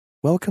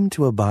Welcome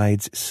to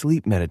Abide's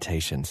Sleep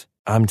Meditations.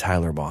 I'm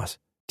Tyler Boss.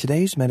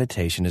 Today's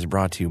meditation is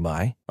brought to you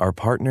by our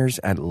partners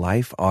at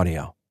Life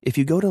Audio. If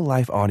you go to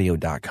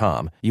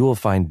lifeaudio.com, you will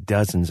find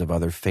dozens of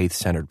other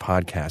faith-centered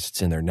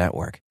podcasts in their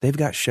network. They've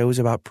got shows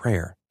about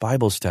prayer,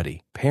 Bible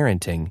study,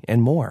 parenting,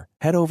 and more.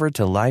 Head over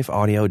to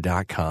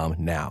lifeaudio.com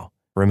now.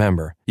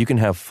 Remember, you can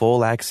have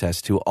full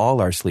access to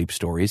all our sleep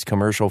stories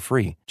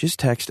commercial-free. Just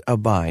text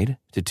ABIDE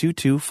to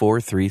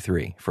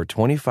 22433 for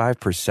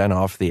 25%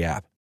 off the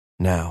app.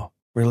 Now,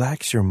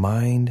 relax your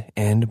mind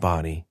and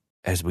body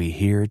as we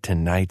hear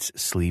tonight's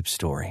sleep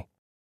story.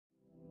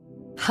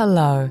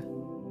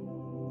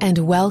 Hello, and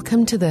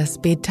welcome to this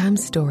bedtime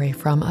story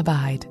from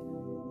Abide.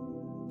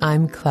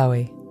 I'm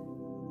Chloe,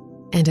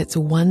 and it's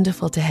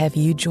wonderful to have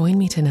you join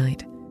me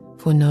tonight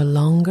for No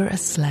Longer a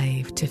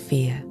Slave to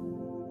Fear.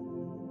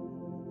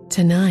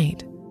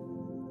 Tonight,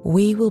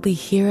 we will be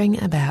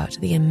hearing about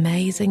the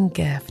amazing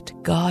gift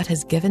God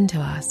has given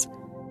to us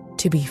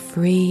to be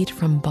freed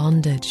from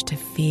bondage to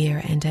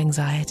fear and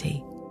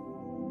anxiety.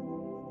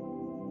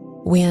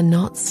 We are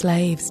not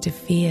slaves to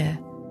fear,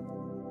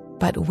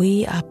 but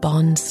we are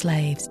bond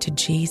slaves to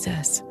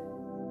Jesus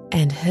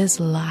and His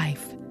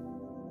life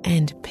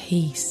and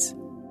peace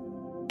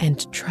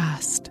and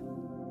trust.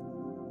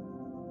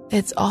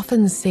 It's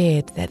often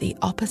said that the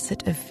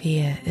opposite of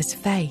fear is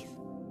faith.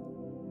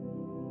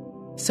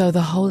 So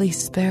the Holy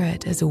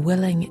Spirit is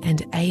willing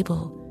and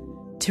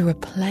able to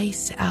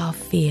replace our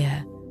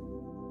fear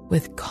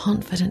with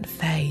confident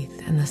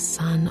faith in the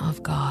Son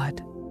of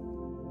God.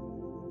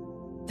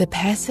 The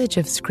passage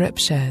of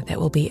Scripture that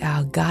will be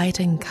our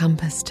guiding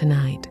compass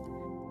tonight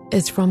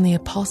is from the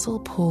Apostle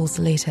Paul's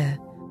letter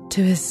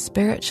to his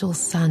spiritual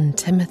son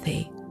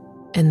Timothy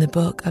in the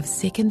book of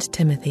 2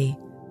 Timothy,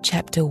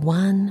 chapter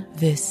 1,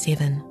 verse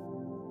 7.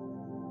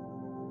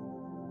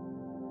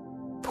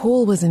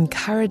 Paul was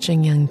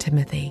encouraging young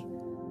Timothy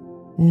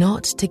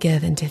not to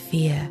give into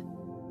fear,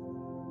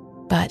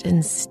 but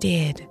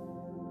instead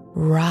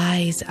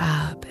rise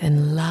up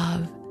in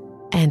love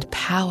and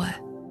power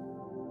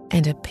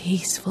and a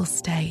peaceful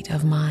state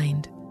of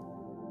mind.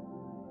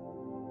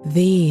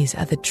 These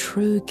are the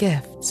true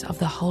gifts of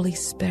the Holy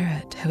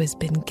Spirit who has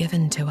been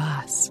given to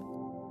us.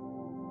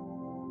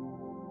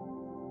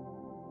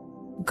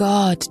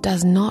 God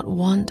does not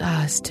want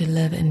us to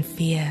live in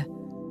fear,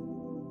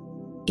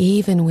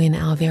 even when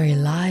our very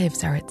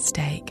lives are at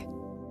stake,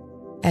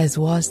 as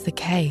was the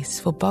case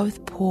for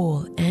both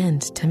Paul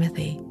and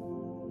Timothy.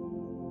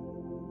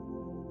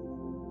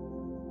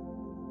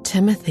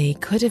 Timothy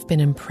could have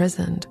been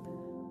imprisoned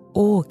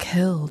or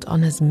killed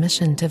on his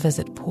mission to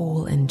visit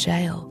Paul in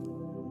jail.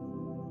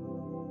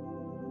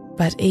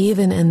 But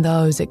even in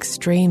those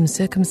extreme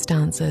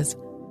circumstances,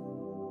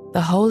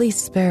 the Holy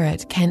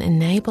Spirit can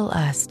enable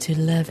us to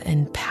live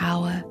in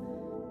power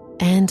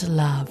and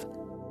love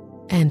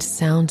and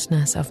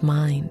soundness of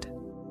mind.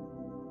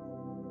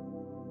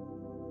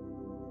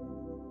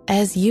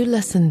 As you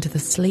listen to the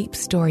sleep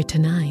story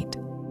tonight,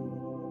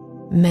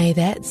 may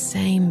that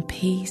same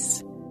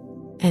peace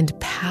and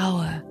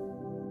power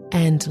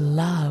and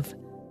love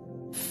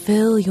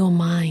fill your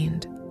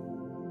mind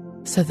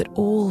so that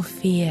all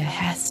fear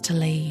has to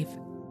leave.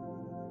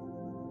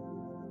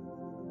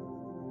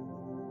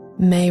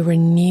 May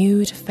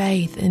renewed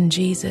faith in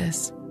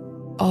Jesus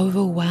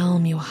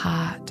overwhelm your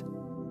heart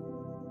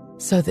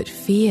so that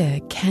fear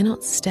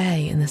cannot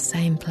stay in the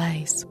same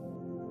place.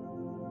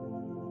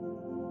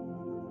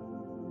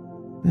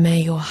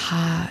 May your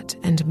heart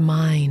and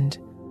mind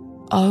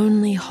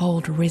only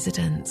hold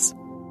residence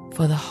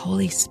for the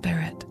Holy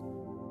Spirit,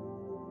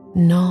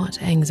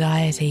 not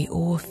anxiety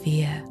or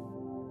fear.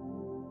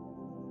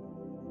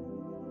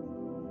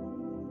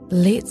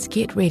 Let's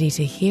get ready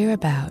to hear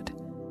about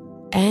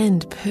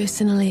and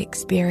personally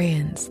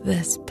experience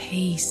this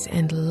peace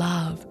and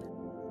love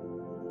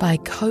by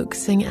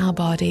coaxing our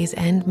bodies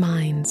and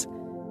minds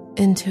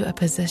into a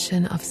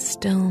position of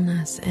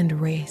stillness and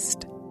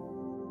rest.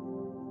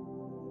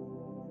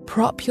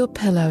 Prop your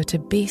pillow to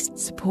best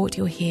support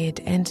your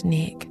head and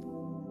neck.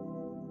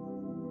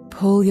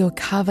 Pull your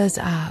covers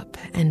up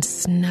and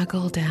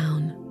snuggle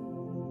down.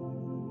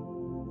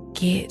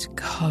 Get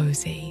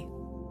cozy.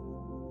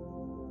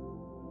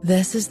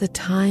 This is the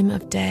time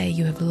of day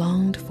you have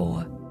longed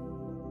for,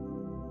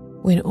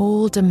 when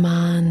all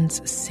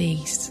demands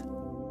cease,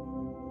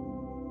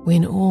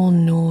 when all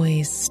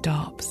noise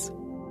stops,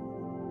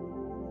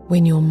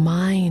 when your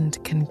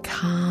mind can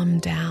calm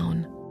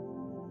down,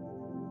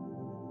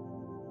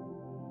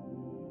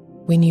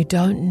 when you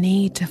don't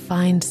need to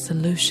find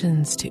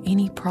solutions to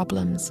any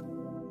problems.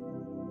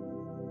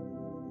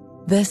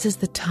 This is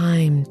the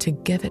time to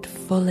give it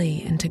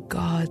fully into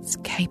God's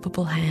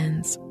capable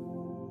hands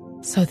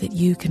so that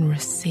you can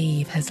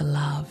receive His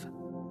love.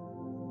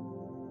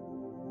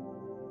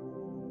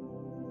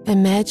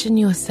 Imagine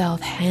yourself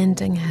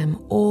handing Him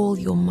all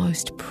your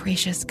most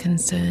precious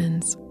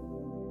concerns.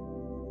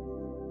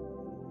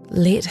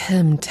 Let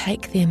Him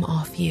take them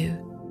off you.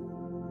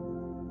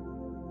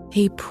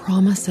 He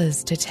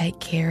promises to take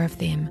care of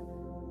them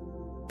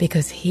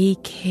because He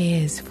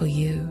cares for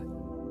you.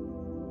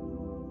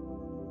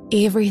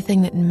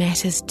 Everything that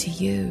matters to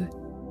you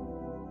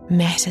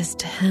matters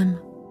to Him.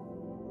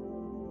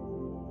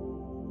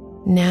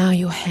 Now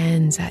your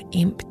hands are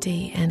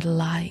empty and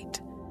light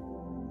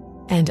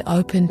and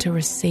open to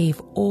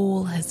receive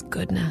all His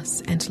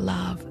goodness and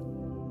love.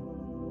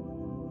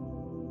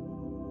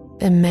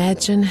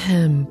 Imagine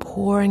Him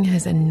pouring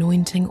His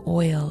anointing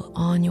oil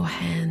on your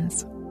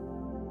hands.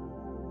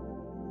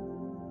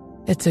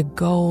 It's a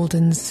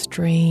golden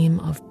stream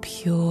of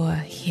pure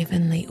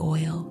heavenly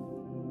oil.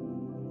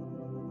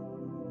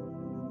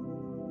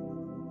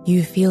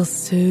 You feel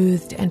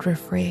soothed and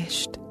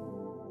refreshed.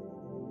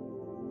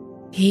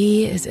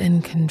 He is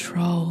in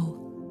control,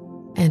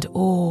 and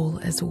all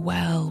is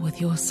well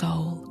with your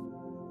soul.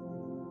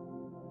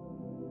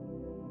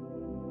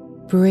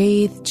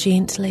 Breathe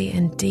gently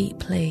and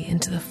deeply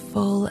into the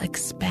full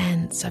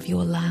expanse of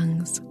your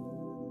lungs.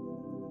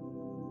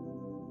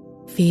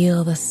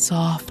 Feel the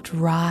soft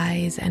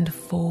rise and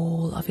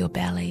fall of your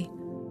belly,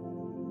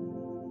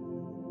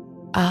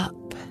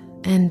 up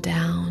and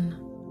down,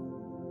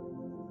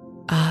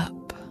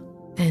 up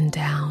and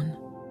down,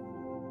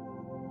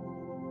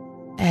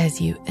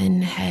 as you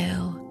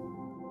inhale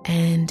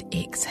and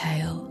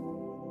exhale.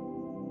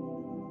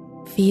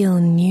 Feel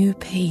new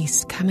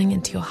peace coming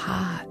into your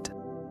heart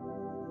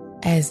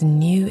as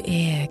new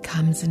air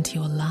comes into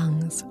your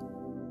lungs.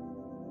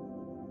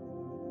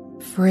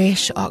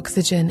 Fresh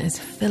oxygen is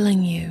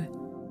filling you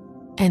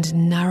and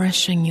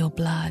nourishing your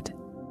blood,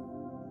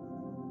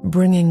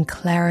 bringing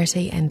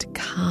clarity and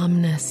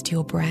calmness to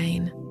your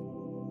brain.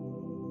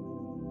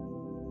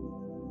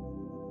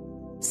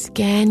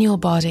 Scan your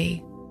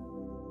body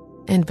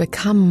and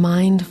become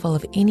mindful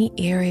of any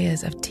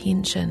areas of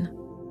tension.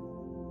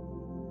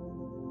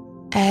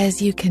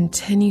 As you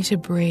continue to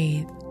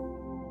breathe,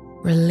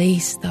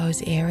 release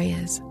those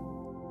areas.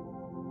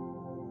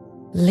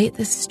 Let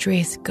the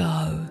stress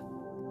go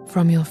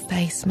from your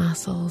face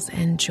muscles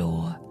and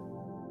jaw.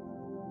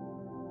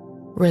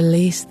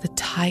 Release the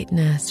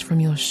tightness from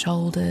your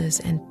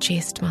shoulders and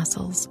chest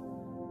muscles.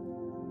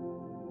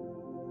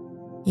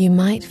 You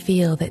might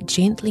feel that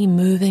gently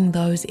moving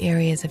those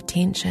areas of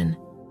tension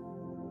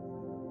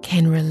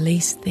can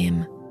release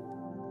them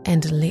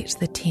and let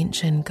the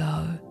tension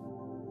go.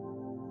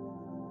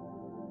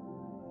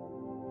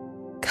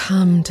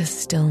 Come to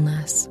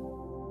stillness,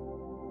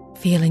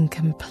 feeling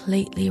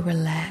completely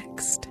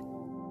relaxed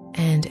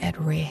and at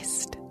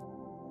rest.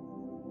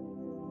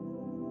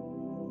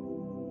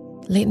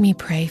 Let me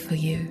pray for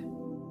you.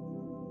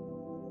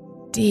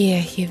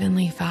 Dear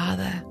Heavenly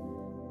Father,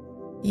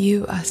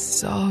 you are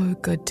so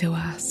good to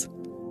us.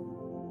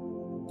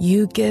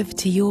 You give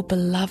to your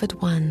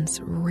beloved ones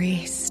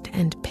rest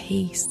and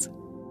peace.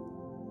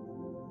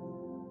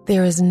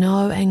 There is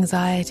no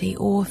anxiety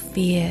or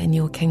fear in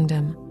your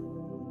kingdom,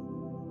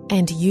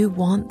 and you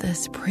want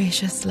this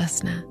precious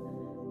listener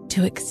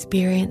to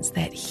experience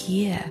that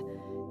here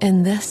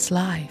in this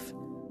life,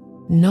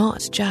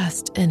 not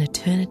just in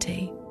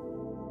eternity.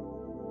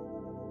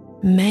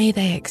 May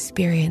they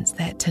experience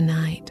that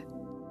tonight.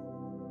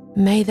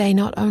 May they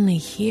not only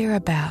hear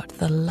about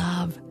the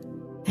love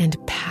and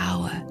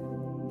power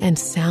and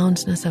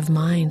soundness of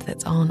mind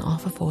that's on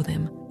offer for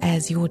them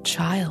as your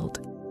child,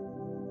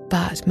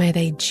 but may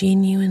they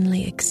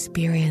genuinely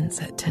experience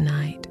it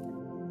tonight.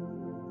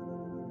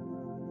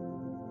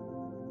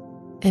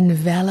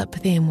 Envelop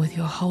them with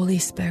your Holy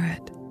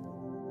Spirit.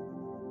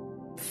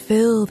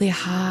 Fill their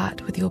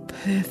heart with your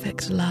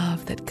perfect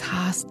love that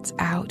casts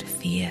out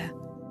fear.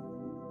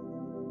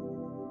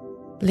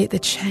 Let the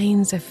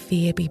chains of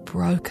fear be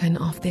broken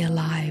off their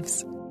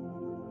lives.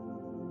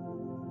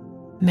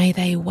 May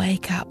they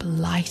wake up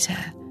lighter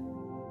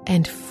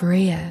and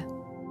freer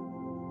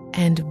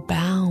and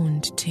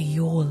bound to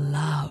your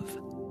love.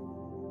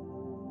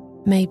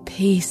 May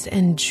peace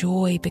and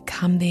joy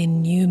become their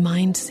new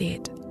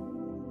mindset.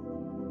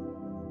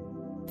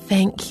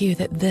 Thank you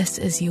that this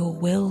is your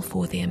will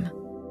for them.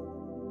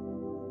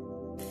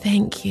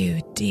 Thank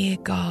you, dear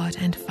God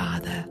and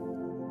Father.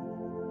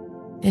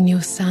 In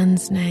your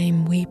Son's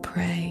name we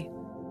pray.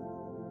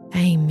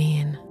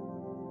 Amen.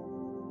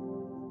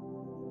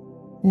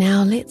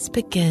 Now let's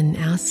begin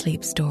our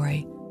sleep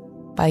story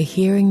by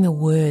hearing the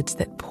words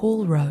that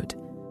Paul wrote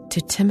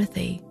to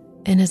Timothy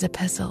in his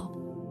epistle.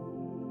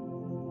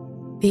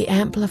 The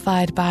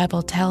Amplified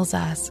Bible tells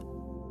us,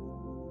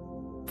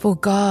 "For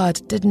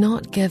God did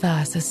not give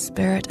us a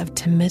spirit of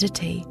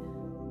timidity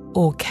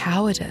or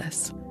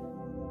cowardice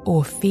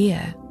or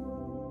fear,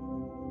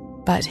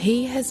 but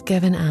He has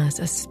given us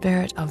a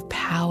spirit of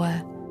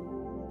power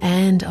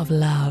and of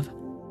love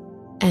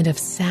and of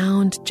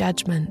sound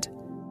judgment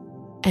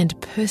and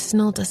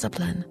personal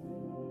discipline,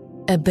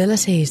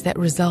 abilities that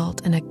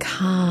result in a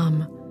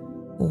calm,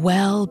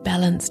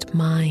 well-balanced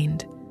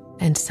mind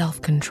and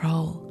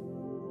self-control."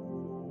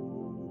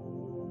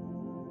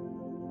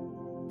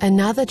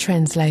 Another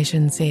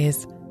translation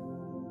says,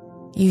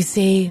 "You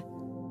see,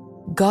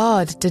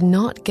 God did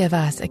not give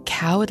us a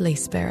cowardly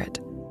spirit,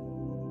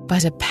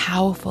 but a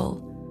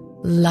powerful,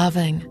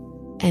 loving,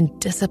 and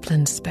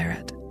disciplined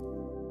spirit."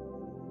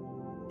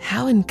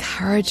 How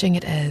encouraging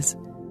it is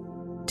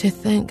To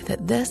think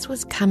that this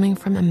was coming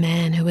from a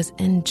man who was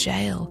in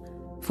jail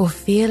for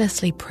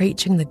fearlessly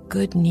preaching the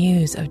good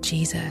news of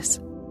Jesus.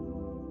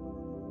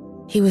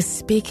 He was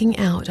speaking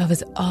out of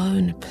his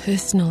own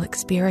personal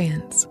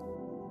experience.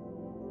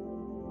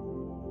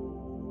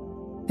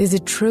 There's a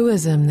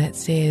truism that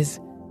says,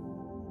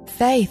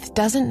 faith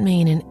doesn't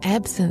mean an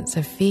absence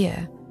of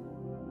fear.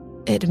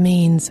 It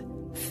means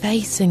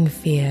facing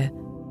fear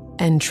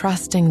and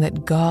trusting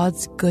that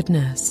God's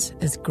goodness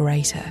is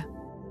greater.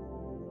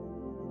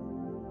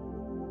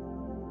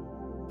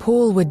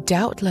 Paul would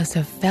doubtless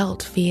have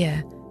felt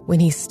fear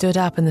when he stood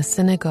up in the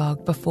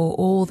synagogue before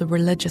all the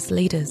religious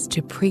leaders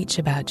to preach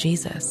about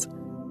Jesus.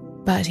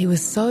 But he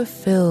was so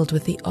filled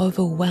with the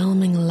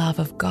overwhelming love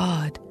of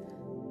God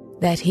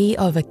that he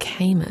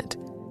overcame it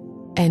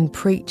and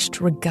preached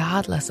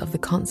regardless of the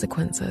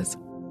consequences.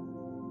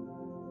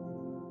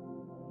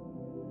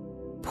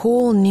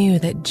 Paul knew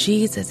that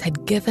Jesus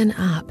had given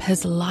up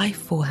his life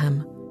for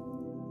him.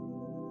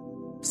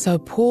 So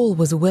Paul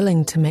was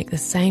willing to make the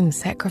same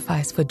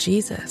sacrifice for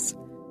Jesus,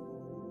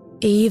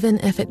 even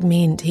if it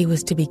meant he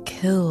was to be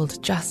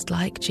killed just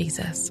like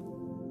Jesus.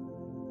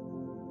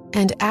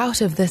 And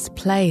out of this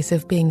place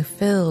of being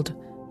filled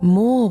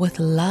more with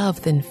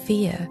love than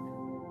fear,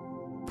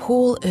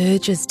 Paul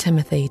urges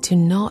Timothy to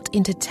not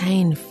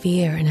entertain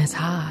fear in his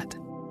heart.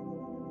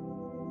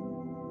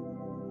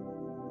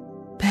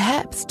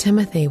 Perhaps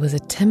Timothy was a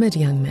timid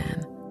young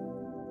man.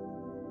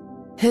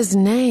 His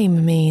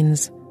name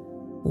means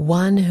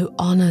one who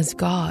honors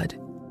God.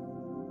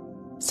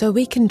 So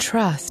we can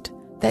trust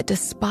that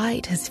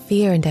despite his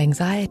fear and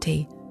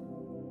anxiety,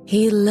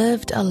 he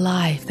lived a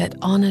life that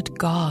honored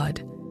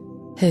God,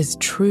 his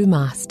true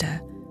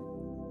master,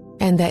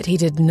 and that he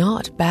did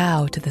not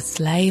bow to the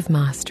slave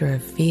master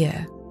of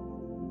fear.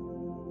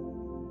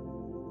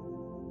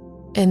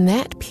 In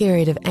that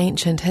period of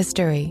ancient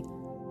history,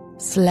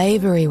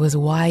 slavery was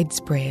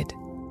widespread.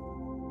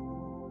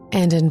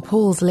 And in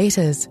Paul's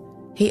letters,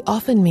 he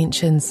often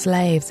mentions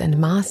slaves and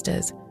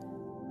masters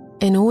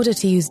in order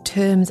to use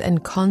terms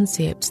and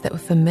concepts that were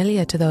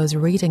familiar to those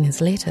reading his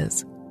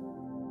letters.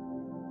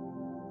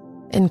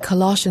 In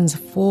Colossians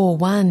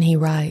 4:1 he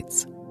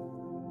writes,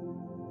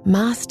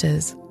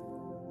 "Masters,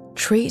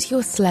 treat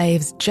your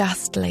slaves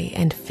justly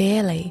and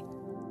fairly,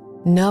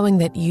 knowing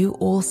that you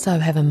also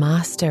have a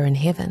master in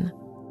heaven."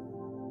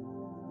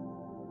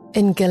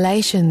 In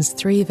Galatians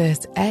 3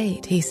 verse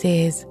 8 he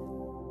says,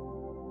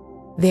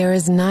 "There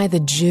is neither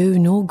Jew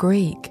nor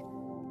Greek.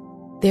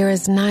 There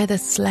is neither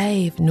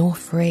slave nor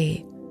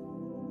free.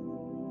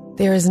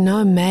 There is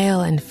no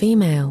male and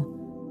female,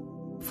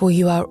 for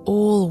you are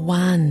all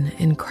one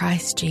in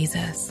Christ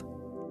Jesus."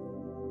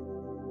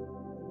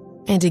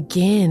 And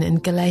again in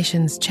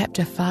Galatians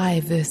chapter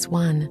 5 verse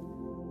 1,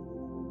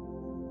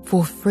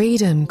 "For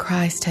freedom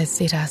Christ has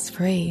set us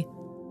free.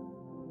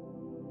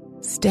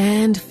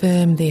 Stand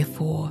firm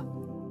therefore,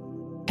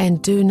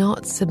 and do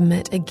not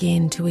submit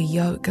again to a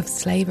yoke of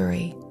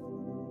slavery."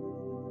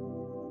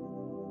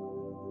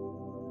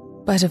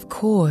 But of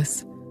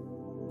course,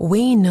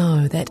 we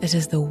know that it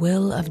is the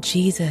will of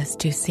Jesus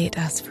to set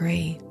us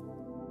free.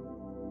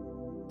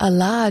 A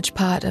large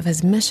part of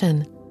his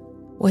mission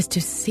was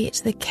to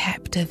set the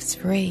captives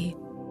free.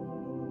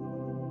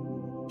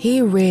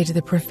 He read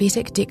the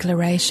prophetic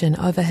declaration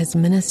over his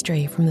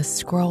ministry from the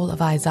scroll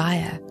of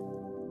Isaiah,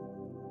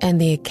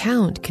 and the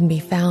account can be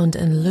found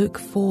in Luke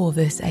 4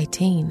 verse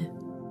 18.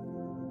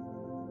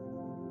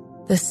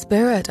 "The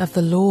Spirit of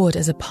the Lord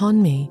is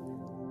upon me,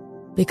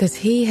 because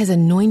he has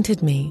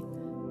anointed me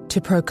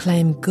to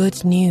proclaim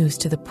good news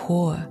to the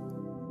poor.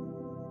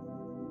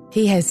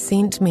 He has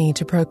sent me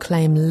to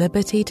proclaim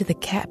liberty to the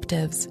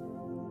captives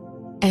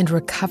and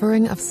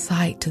recovering of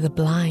sight to the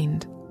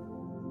blind,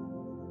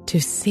 to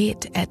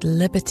set at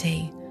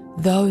liberty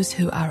those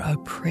who are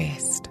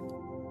oppressed."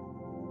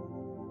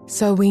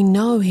 So we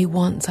know he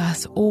wants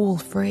us all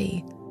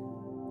free.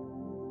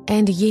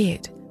 And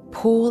yet,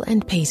 Paul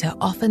and Peter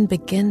often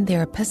begin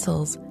their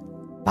epistles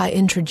by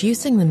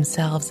introducing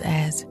themselves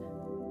as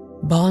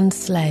bond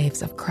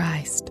slaves of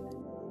Christ.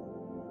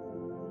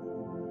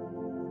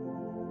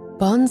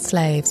 Bond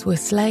slaves were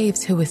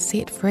slaves who were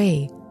set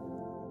free,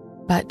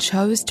 but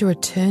chose to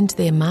return to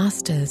their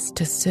masters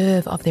to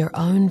serve of their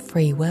own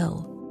free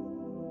will.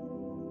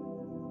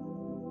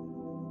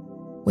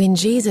 When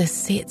Jesus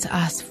sets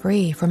us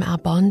free from our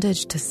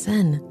bondage to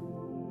sin,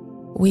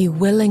 we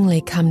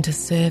willingly come to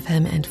serve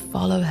him and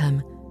follow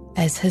him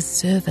as his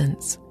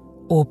servants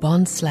or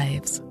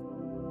bondslaves.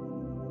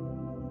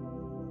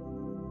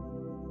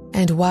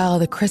 And while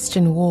the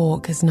Christian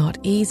walk is not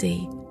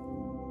easy,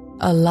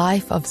 a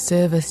life of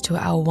service to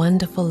our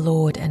wonderful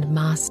Lord and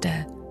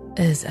Master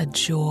is a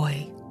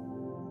joy.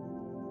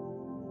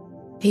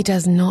 He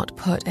does not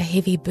put a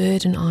heavy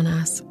burden on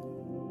us.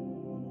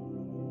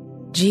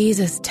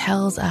 Jesus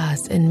tells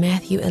us in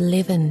Matthew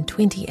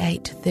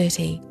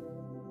 11:28-30,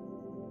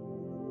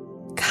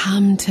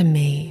 "Come to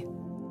me,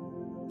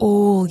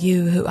 all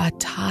you who are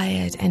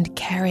tired and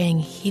carrying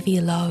heavy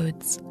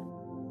loads.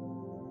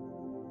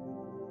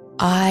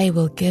 I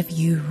will give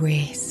you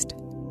rest.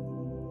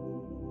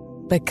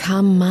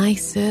 Become my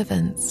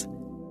servants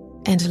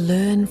and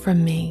learn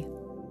from me.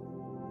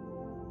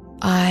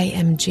 I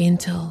am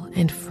gentle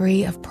and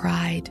free of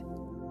pride,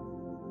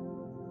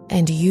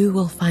 and you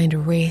will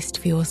find rest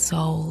for your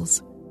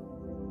souls.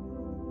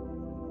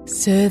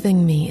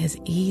 Serving me is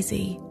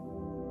easy,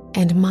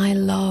 and my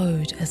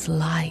load is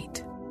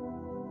light.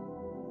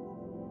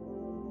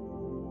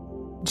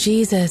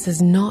 Jesus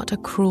is not a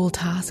cruel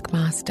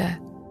taskmaster.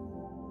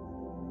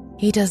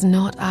 He does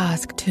not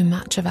ask too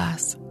much of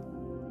us.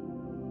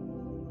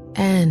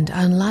 And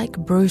unlike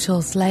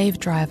brutal slave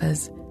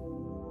drivers,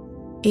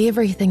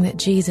 everything that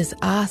Jesus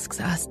asks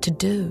us to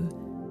do,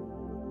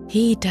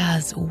 He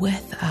does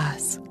with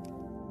us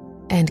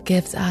and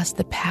gives us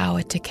the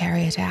power to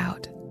carry it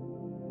out.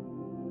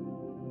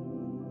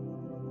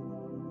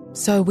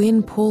 So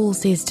when Paul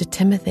says to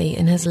Timothy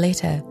in his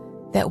letter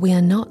that we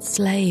are not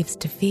slaves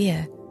to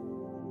fear,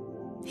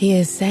 he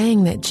is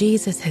saying that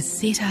Jesus has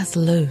set us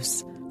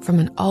loose from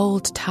an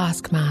old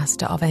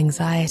taskmaster of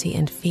anxiety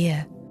and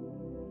fear,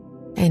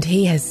 and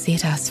He has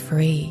set us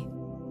free.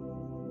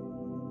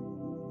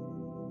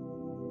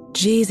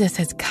 Jesus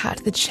has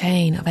cut the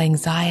chain of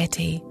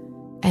anxiety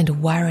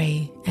and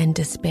worry and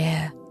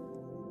despair.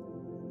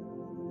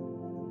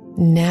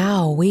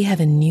 Now we have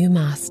a new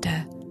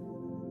master,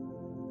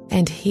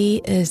 and He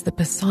is the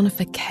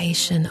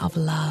personification of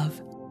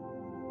love.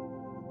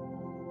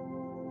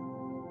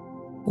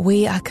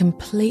 We are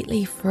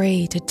completely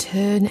free to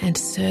turn and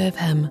serve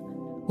Him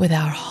with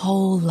our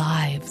whole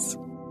lives.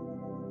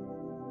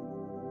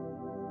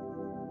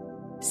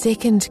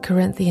 2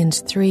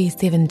 Corinthians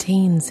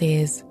 3:17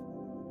 says,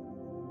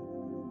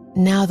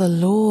 "Now the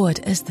Lord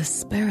is the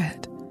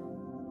Spirit,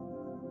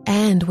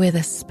 and where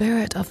the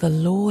Spirit of the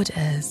Lord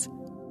is,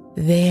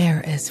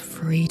 there is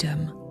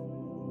freedom."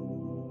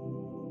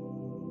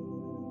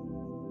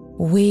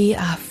 We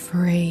are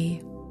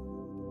free.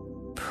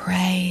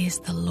 Praise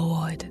the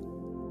Lord.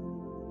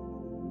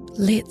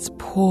 Let's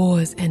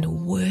pause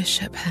and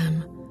worship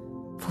Him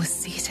for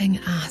setting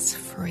us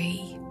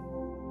free.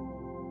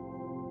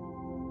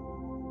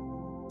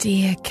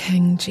 Dear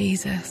King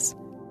Jesus,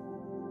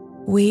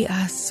 we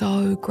are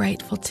so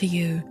grateful to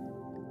You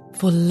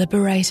for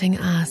liberating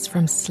us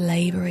from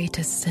slavery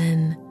to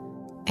sin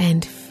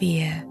and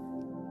fear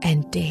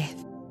and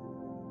death.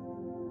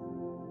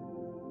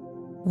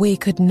 We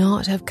could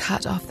not have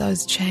cut off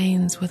those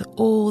chains with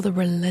all the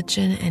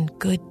religion and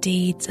good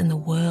deeds in the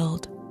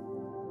world.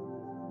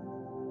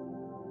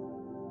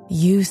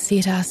 You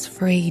set us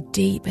free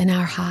deep in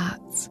our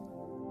hearts.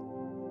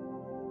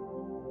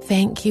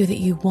 Thank You that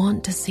You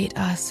want to set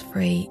us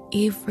free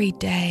every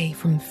day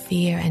from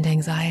fear and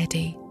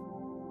anxiety.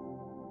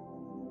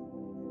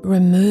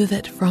 Remove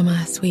it from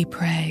us, we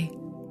pray,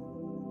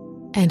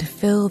 and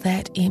fill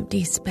that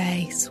empty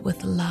space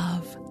with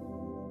love.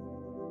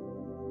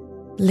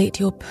 Let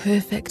Your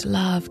perfect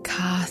love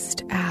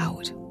cast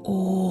out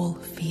all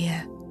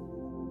fear.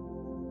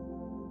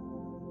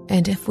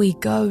 And if we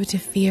go to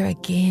fear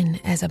again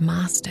as a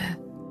master,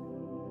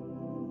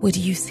 would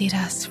You set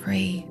us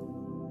free?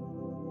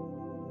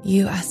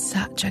 You are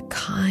such a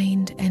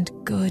kind and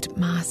good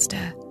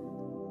master.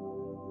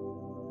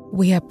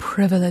 We are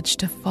privileged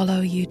to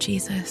follow You,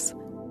 Jesus,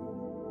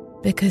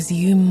 because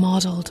You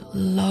modeled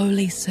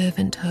lowly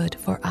servanthood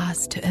for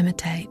us to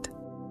imitate.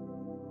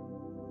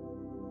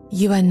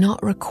 You are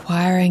not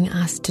requiring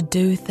us to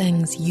do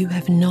things You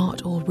have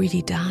not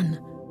already done.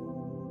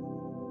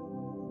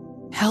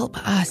 Help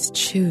us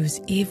choose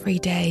every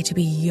day to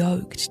be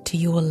yoked to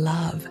Your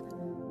love,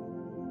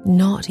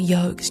 not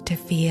yoked to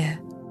fear.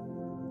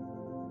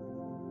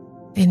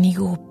 In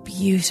Your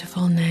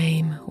beautiful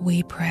name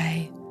we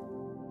pray.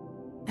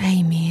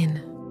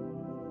 Amen.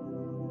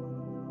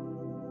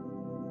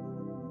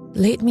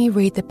 Let me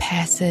read the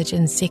passage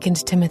in 2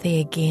 Timothy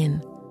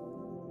again,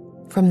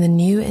 from the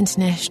New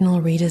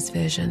International Reader's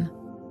Version.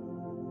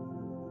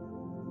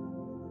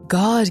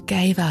 God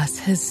gave us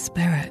His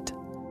Spirit,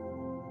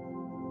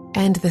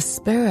 and the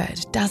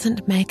Spirit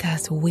doesn't make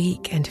us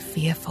weak and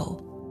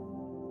fearful.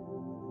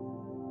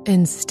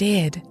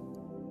 Instead,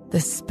 the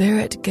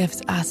Spirit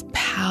gives us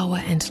power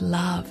and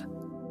love.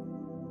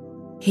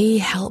 He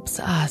helps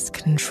us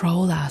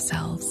control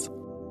ourselves.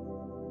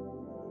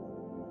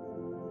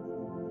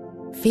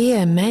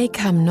 Fear may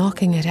come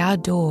knocking at our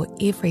door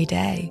every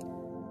day,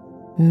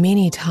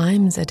 many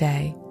times a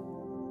day.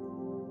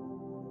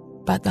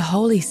 But the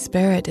Holy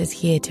Spirit is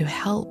here to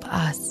help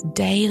us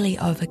daily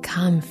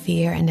overcome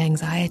fear and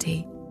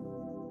anxiety.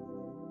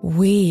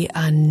 We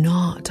are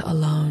not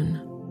alone.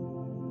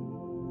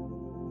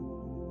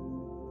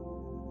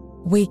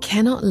 We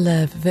cannot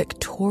live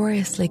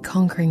victoriously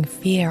conquering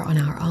fear on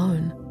our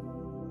own.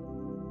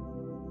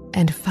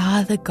 And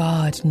Father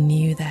God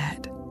knew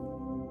that.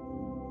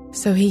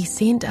 So He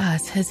sent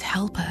us His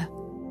helper,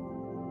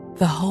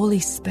 the Holy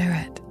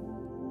Spirit,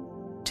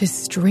 to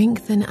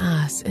strengthen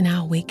us in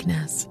our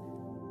weakness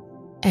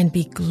and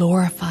be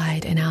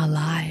glorified in our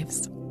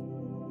lives.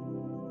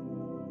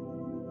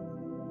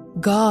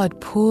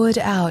 God poured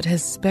out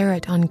His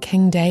Spirit on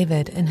King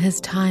David in his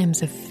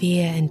times of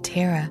fear and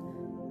terror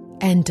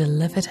and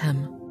delivered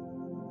him.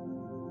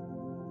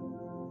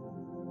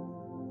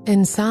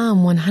 In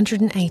Psalm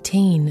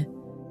 118,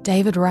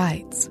 David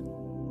writes,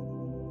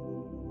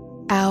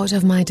 "Out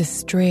of my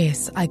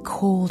distress I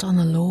called on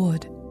the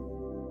Lord.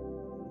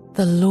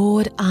 The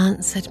Lord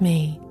answered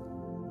me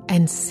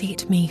and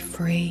set me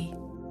free."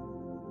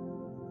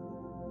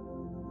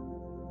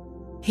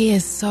 He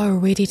is so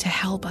ready to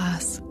help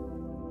us.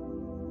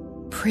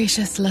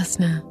 Precious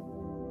listener,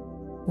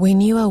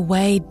 when you are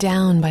weighed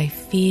down by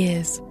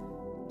fears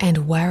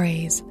and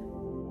worries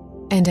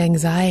and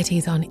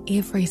anxieties on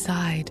every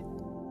side,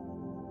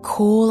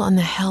 call on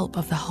the help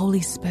of the Holy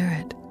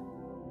Spirit,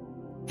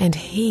 and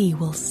He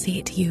will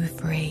set you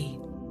free.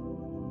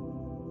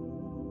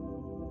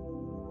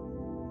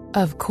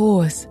 Of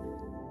course,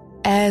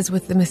 as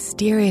with the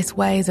mysterious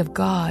ways of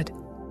God,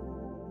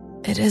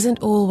 it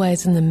isn't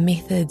always in the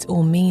methods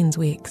or means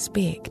we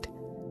expect,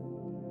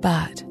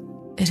 but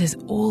it is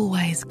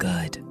always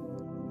good.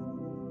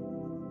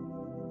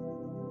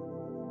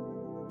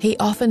 He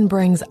often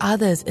brings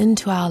others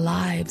into our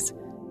lives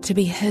to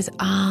be His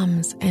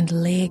arms and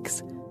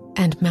legs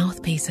and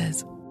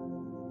mouthpieces.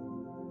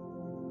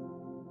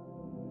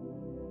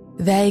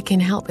 They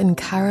can help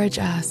encourage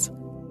us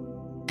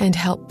and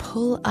help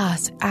pull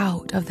us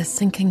out of the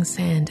sinking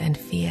sand and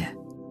fear.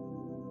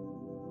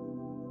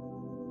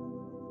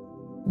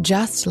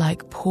 Just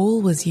like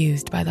Paul was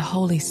used by the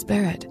Holy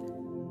Spirit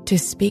to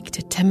speak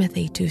to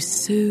Timothy to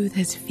soothe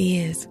his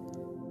fears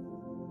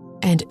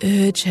and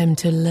urge him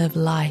to live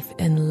life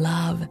in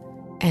love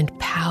and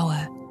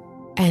power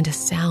and a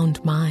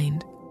sound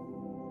mind.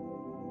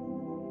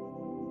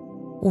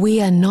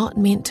 We are not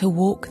meant to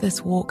walk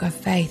this walk of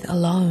faith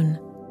alone.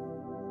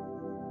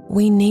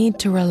 We need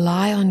to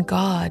rely on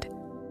God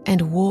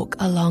and walk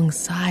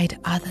alongside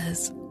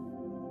others.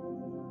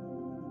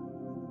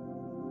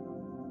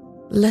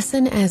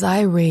 Listen as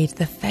I read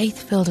the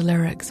faith-filled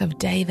lyrics of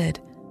David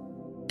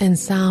in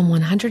Psalm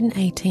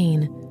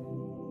 118,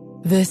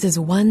 verses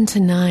 1 to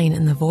 9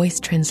 in the Voice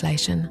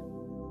translation.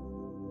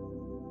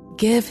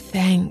 Give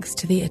thanks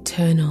to the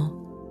Eternal,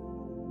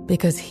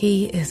 because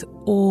He is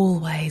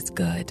always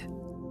good.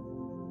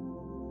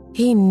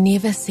 He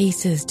never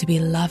ceases to be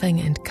loving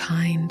and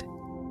kind.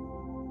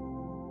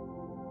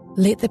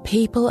 Let the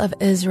people of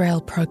Israel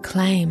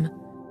proclaim,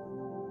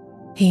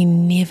 He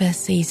never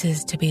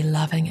ceases to be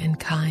loving and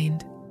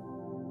kind.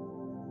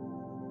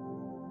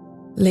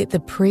 Let the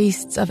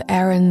priests of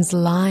Aaron's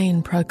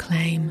line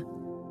proclaim,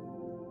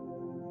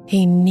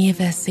 He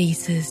never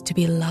ceases to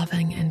be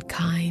loving and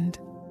kind.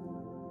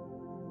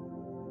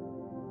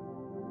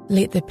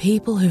 Let the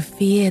people who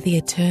fear the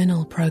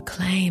Eternal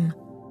proclaim,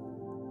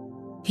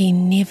 He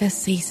never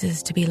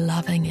ceases to be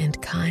loving and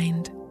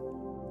kind.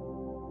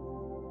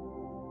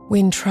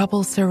 When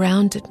trouble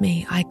surrounded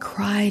me, I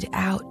cried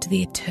out to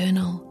the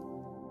Eternal.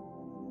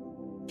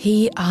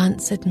 He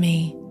answered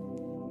me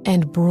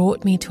and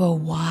brought me to a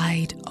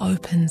wide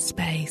open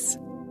space.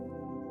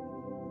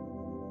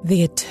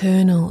 The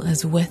Eternal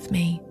is with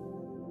me,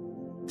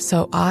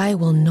 so I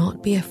will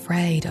not be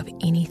afraid of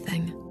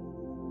anything.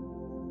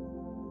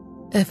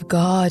 If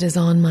God is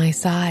on my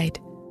side,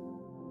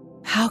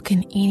 how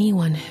can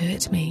anyone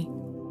hurt me?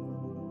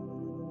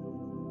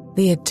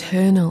 The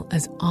Eternal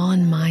is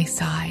on my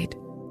side,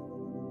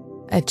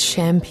 a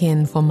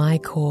champion for my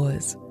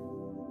cause.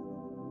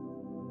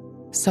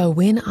 So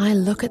when I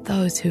look at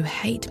those who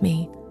hate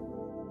me,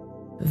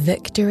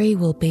 victory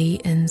will be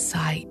in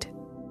sight.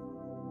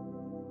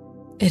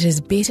 It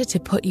is better to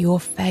put your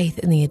faith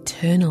in the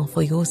Eternal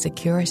for your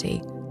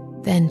security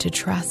than to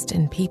trust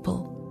in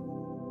people.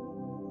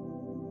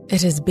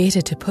 It is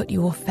better to put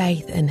your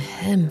faith in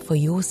Him for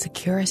your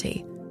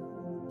security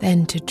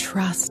than to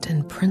trust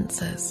in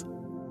princes.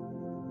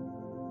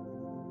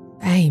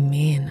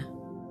 Amen.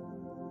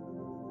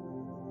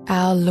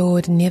 Our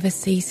Lord never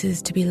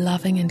ceases to be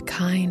loving and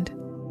kind.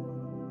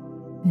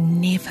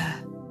 Never.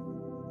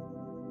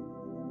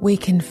 We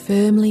can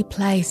firmly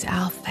place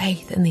our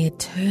faith in the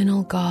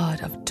eternal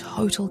God of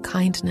total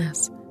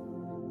kindness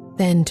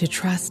than to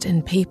trust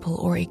in people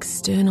or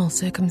external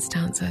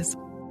circumstances.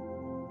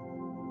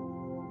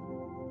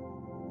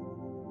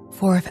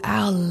 For if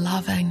our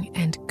loving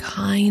and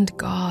kind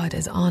God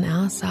is on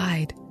our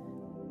side,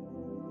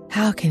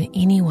 how can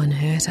anyone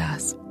hurt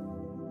us?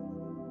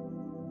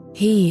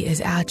 He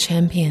is our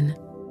champion,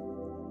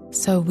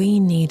 so we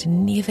need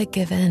never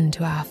give in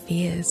to our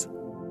fears.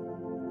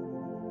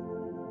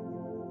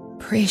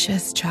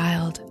 Precious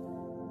child,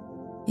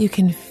 you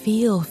can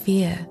feel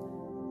fear,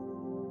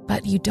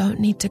 but you don't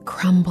need to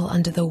crumble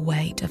under the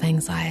weight of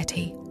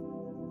anxiety.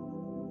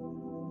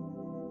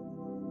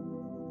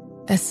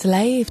 A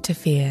slave to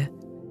fear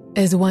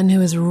is one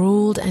who is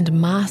ruled and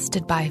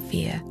mastered by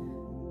fear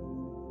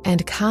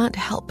and can't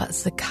help but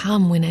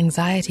succumb when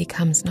anxiety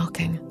comes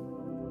knocking.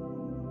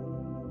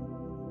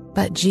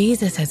 But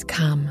Jesus has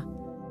come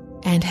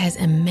and has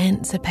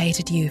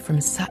emancipated you from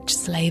such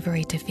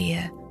slavery to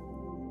fear.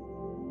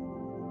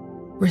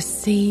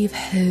 Receive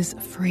His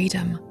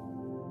freedom.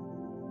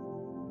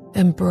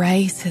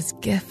 Embrace His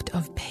gift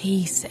of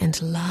peace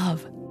and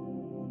love.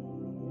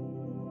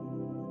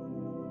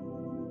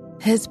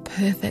 His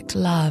perfect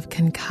love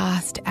can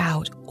cast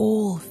out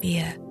all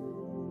fear.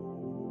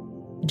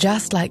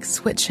 Just like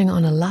switching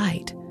on a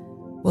light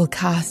will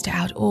cast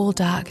out all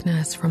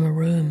darkness from a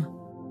room.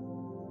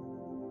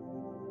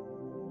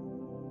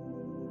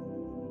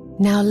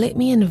 Now let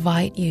me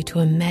invite you to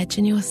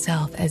imagine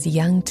yourself as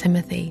young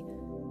Timothy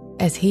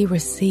as he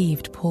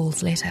received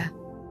Paul's letter.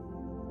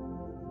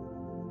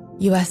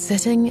 You are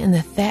sitting in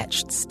the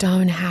thatched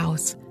stone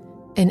house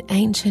in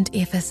ancient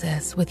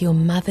Ephesus with your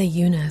mother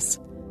Eunice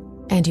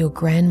and your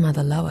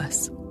grandmother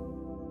Lois.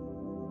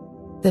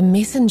 The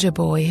messenger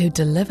boy who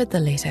delivered the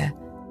letter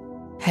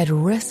had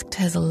risked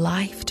his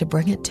life to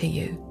bring it to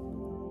you.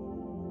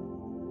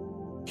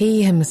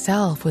 He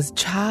himself was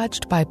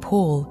charged by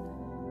Paul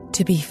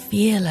to be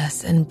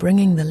fearless in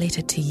bringing the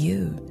letter to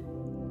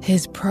you,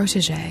 his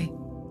protege.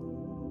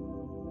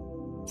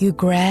 You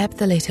grab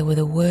the letter with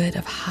a word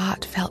of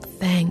heartfelt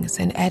thanks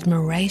and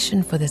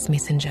admiration for this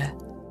messenger.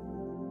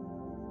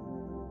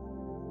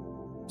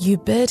 You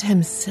bid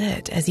him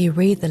sit as you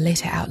read the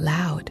letter out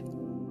loud.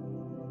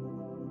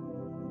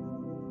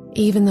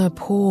 Even though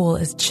Paul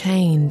is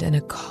chained in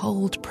a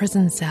cold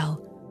prison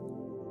cell,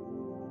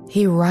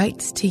 he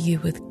writes to you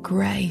with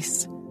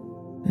grace,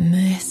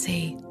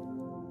 mercy,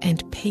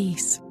 and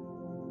peace.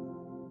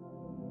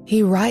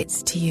 He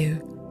writes to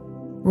you,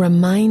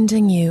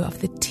 reminding you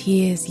of the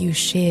tears you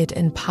shed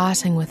in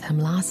parting with him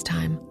last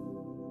time.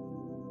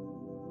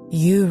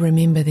 You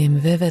remember them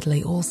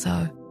vividly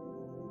also.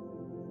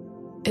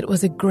 It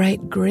was a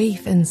great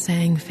grief in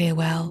saying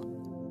farewell.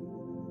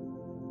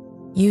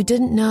 You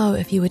didn't know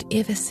if you would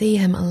ever see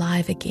him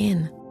alive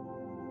again.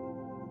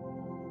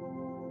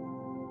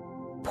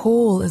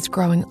 Paul is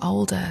growing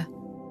older,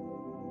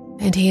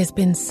 and he has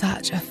been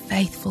such a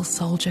faithful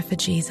soldier for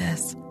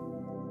Jesus,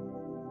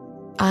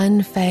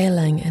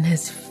 unfailing in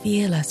his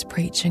fearless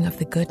preaching of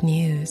the good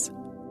news.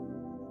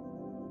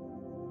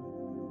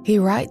 He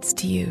writes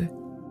to you,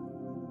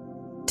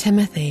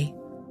 Timothy,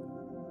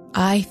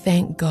 I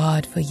thank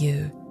God for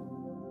you,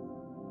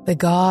 the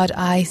God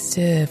I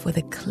serve with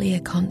a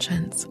clear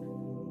conscience,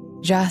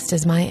 just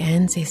as my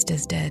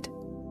ancestors did.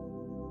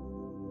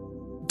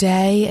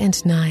 Day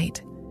and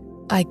night,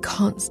 I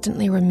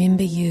constantly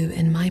remember you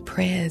in my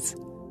prayers.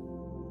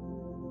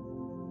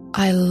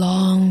 I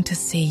long to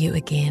see you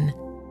again,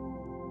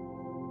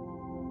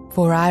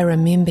 for I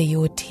remember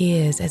your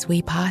tears as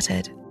we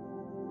parted,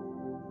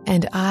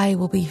 and I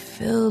will be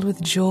filled with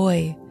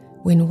joy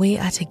when we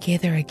are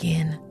together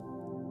again.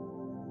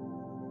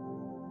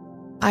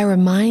 I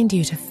remind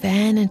you to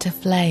fan into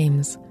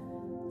flames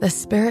the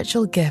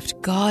spiritual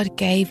gift God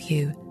gave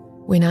you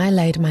when I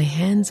laid my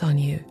hands on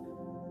you.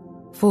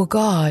 For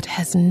God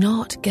has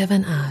not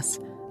given us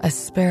a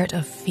spirit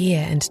of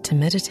fear and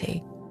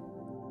timidity,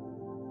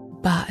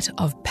 but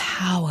of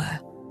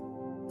power,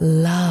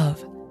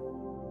 love,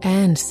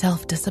 and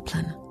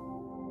self-discipline.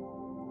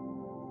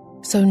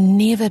 So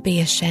never be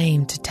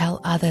ashamed to tell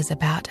others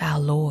about our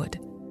Lord.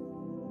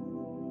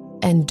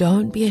 And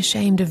don't be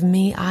ashamed of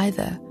me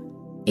either,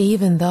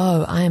 even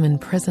though I am in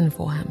prison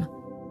for him.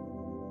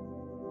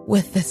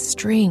 With the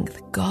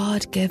strength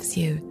God gives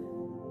you,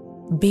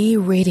 be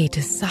ready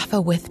to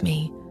suffer with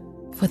me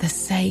for the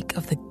sake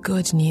of the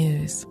good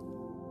news.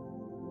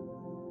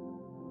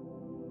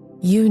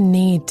 You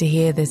need to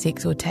hear this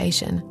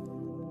exhortation,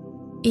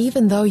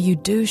 even though you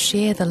do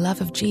share the love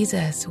of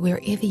Jesus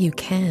wherever you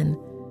can.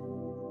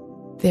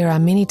 There are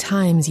many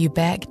times you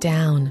back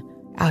down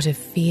out of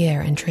fear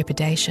and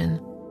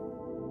trepidation.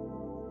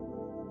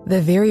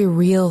 The very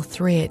real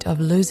threat of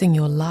losing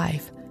your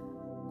life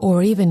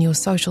or even your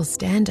social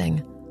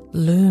standing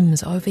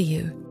looms over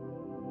you.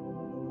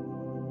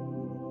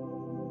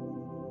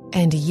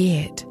 And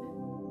yet,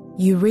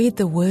 you read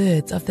the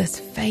words of this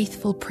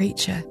faithful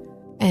preacher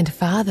and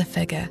father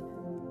figure,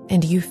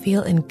 and you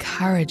feel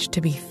encouraged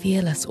to be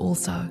fearless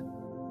also.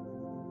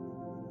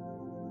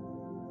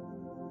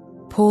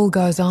 Paul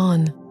goes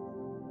on,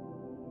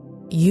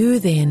 You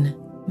then,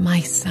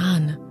 my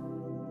son,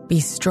 be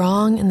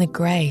strong in the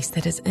grace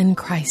that is in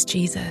Christ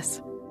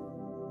Jesus.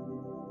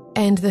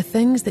 And the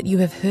things that you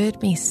have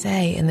heard me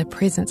say in the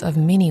presence of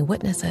many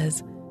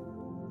witnesses,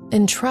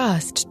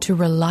 entrust to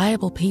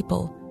reliable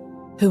people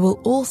who will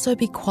also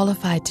be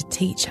qualified to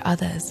teach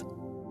others.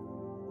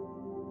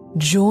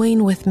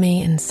 Join with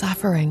me in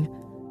suffering,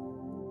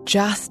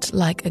 just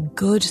like a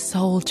good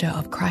soldier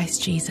of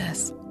Christ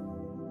Jesus.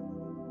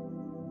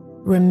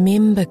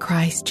 Remember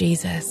Christ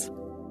Jesus,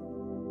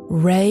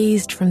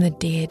 raised from the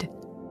dead,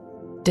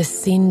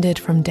 descended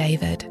from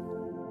David.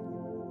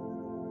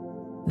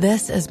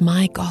 This is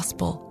my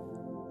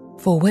gospel,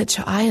 for which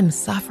I am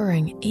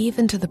suffering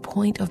even to the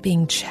point of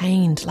being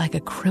chained like a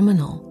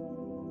criminal.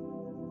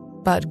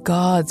 But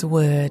God's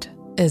word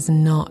is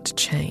not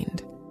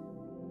chained.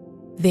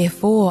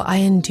 Therefore I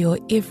endure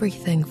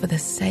everything for the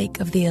sake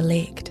of the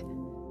elect,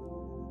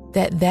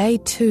 that they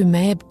too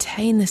may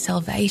obtain the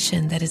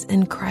salvation that is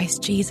in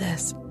Christ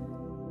Jesus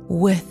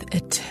with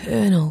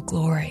eternal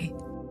glory.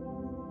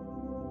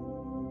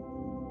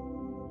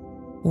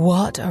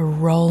 What a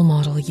role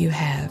model you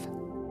have.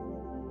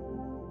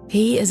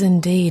 He is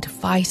indeed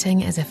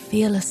fighting as a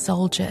fearless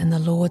soldier in the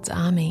Lord's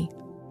army.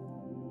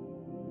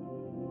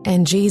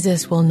 And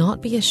Jesus will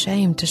not be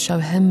ashamed to show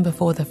him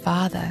before the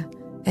Father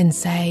and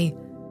say,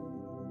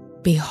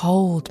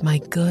 "Behold my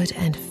good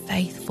and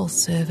faithful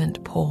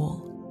servant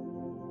Paul."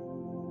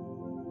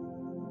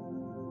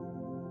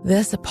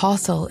 This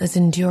apostle is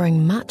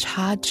enduring much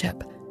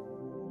hardship,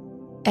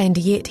 and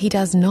yet he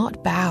does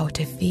not bow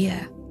to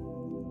fear.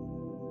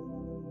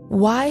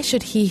 Why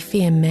should he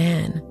fear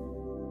man,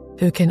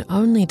 who can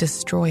only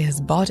destroy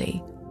his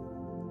body,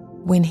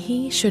 when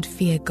he should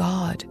fear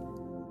God,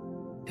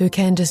 who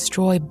can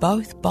destroy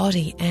both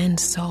body and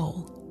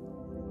soul?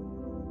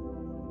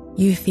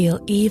 You feel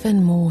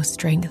even more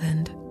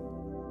strengthened.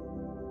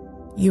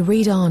 You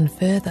read on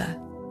further.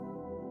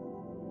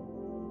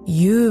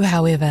 You,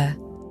 however,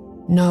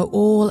 know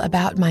all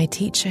about my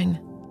teaching,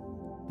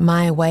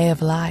 my way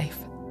of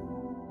life,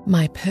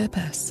 my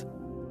purpose,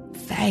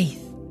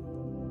 faith,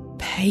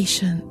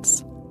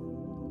 patience,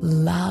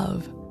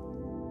 love,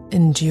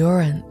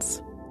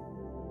 endurance,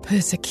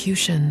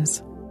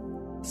 persecutions,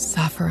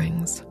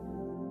 sufferings,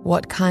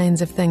 what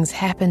kinds of things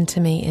happened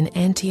to me in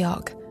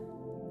Antioch,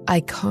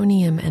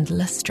 Iconium and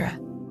Lystra,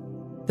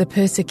 the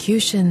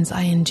persecutions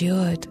I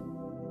endured.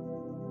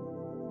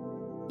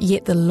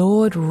 Yet the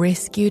Lord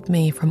rescued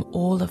me from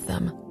all of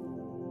them.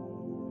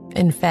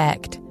 In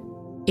fact,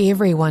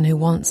 everyone who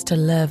wants to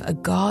live a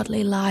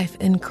godly life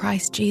in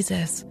Christ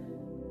Jesus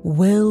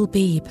will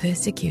be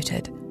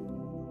persecuted,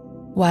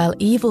 while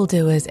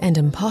evildoers and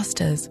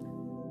impostors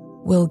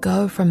will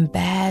go from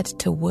bad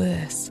to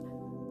worse,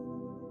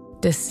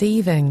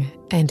 deceiving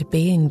and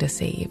being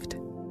deceived.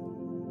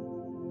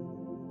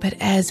 But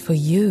as for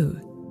you,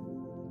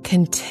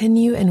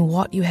 continue in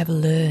what you have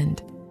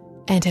learned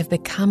and have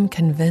become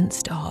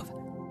convinced of,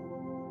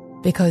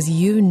 because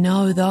you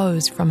know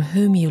those from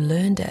whom you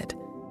learned it,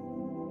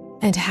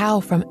 and how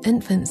from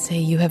infancy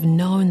you have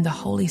known the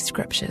Holy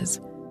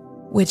Scriptures,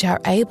 which are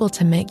able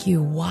to make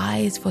you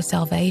wise for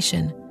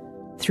salvation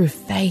through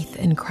faith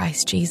in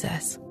Christ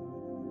Jesus.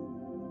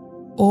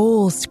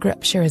 All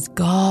Scripture is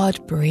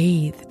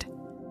God-breathed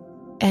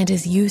and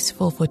is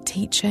useful for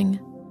teaching,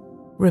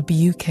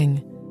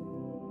 rebuking,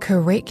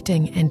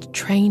 correcting, and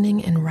training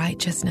in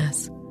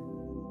righteousness,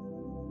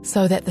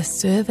 so that the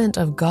servant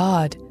of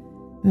God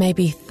may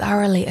be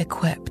thoroughly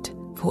equipped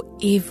for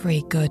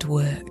every good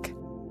work.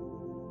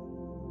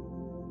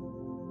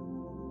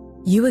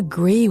 You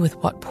agree with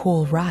what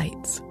Paul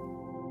writes.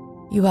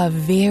 You are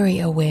very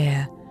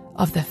aware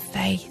of the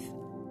faith,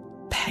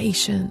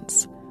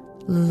 patience,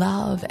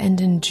 love, and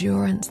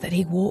endurance that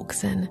he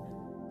walks in,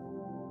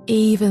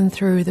 even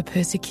through the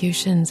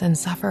persecutions and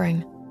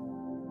suffering.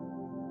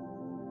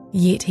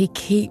 Yet he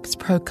keeps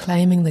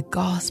proclaiming the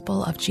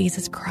gospel of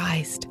Jesus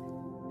Christ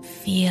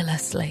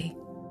fearlessly.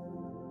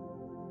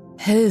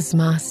 His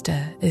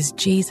master is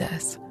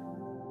Jesus.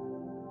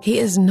 He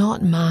is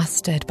not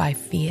mastered by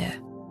fear.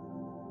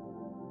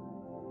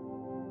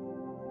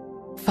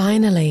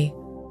 Finally,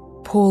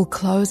 Paul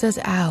closes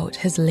out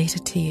his letter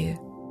to you.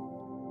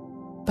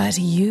 But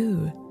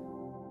you,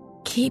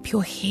 keep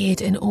your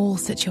head in all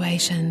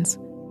situations.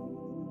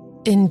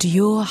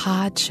 Endure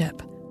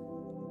hardship.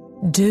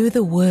 Do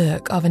the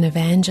work of an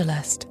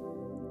evangelist.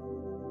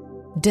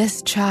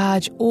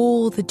 Discharge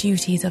all the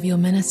duties of your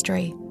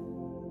ministry.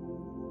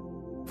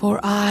 For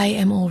I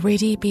am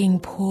already being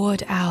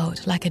poured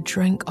out like a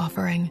drink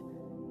offering,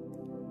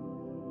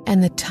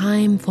 and the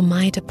time for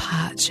my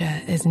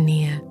departure is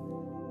near.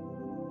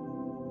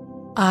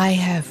 I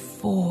have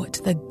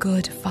fought the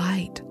good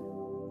fight.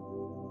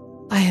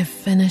 I have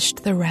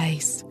finished the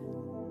race.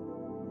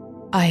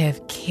 I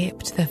have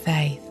kept the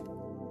faith.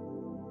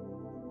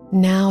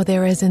 Now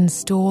there is in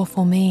store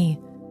for me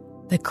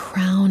the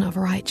crown of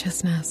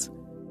righteousness,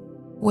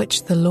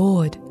 which the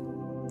Lord,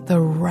 the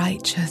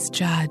righteous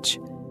judge,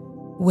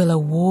 will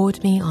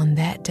award me on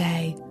that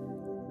day,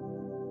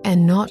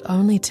 and not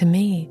only to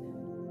me,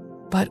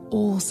 but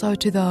also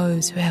to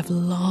those who have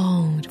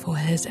longed for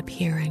his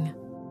appearing.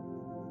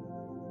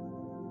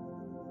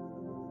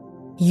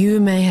 You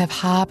may have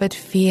harbored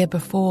fear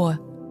before,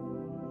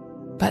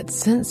 but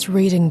since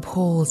reading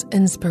Paul's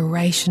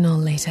inspirational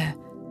letter,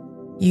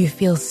 you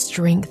feel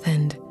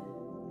strengthened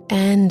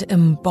and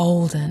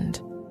emboldened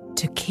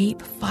to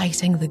keep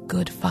fighting the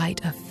good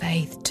fight of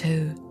faith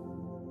too.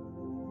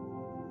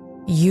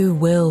 You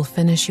will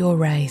finish your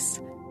race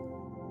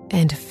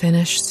and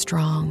finish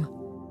strong.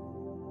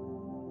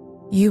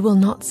 You will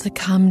not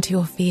succumb to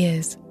your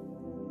fears.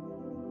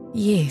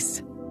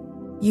 Yes,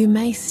 you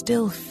may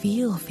still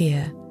feel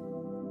fear,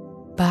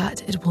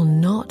 but it will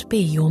not be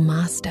your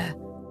master.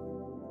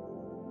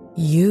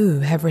 You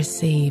have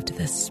received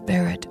the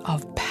spirit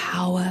of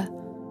power,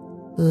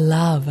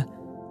 love,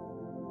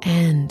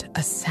 and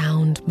a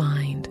sound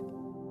mind.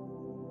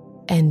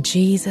 And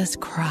Jesus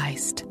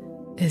Christ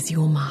is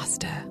your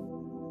master.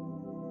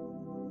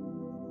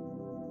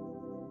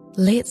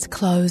 Let's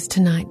close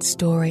tonight's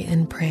story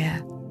in prayer.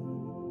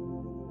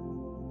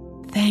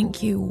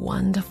 Thank you,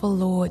 wonderful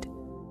Lord,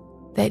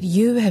 that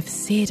you have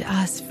set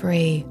us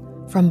free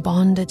from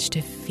bondage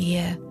to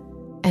fear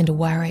and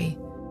worry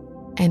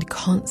and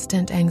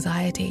constant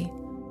anxiety.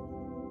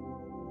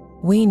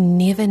 We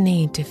never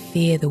need to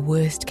fear the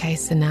worst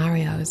case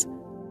scenarios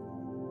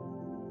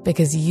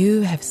because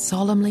you have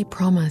solemnly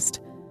promised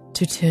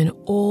to turn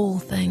all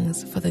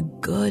things for the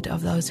good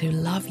of those who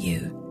love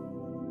you.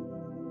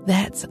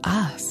 That's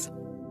us.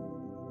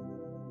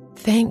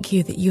 Thank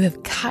you that you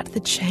have cut the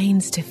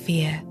chains to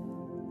fear,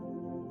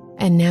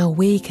 and now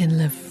we can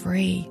live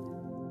free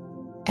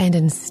and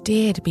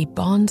instead be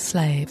bond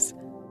slaves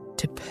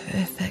to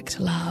perfect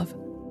love.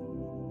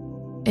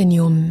 In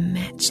your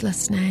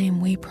matchless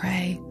name we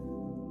pray.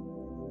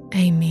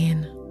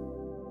 Amen.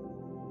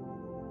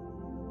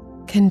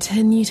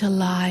 Continue to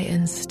lie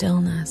in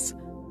stillness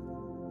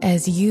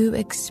as you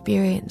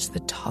experience the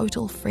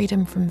total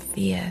freedom from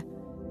fear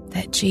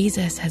that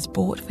Jesus has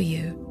bought for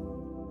you.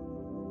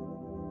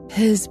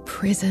 His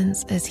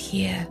presence is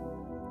here,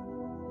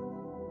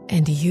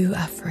 and you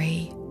are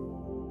free,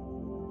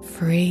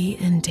 free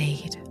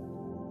indeed.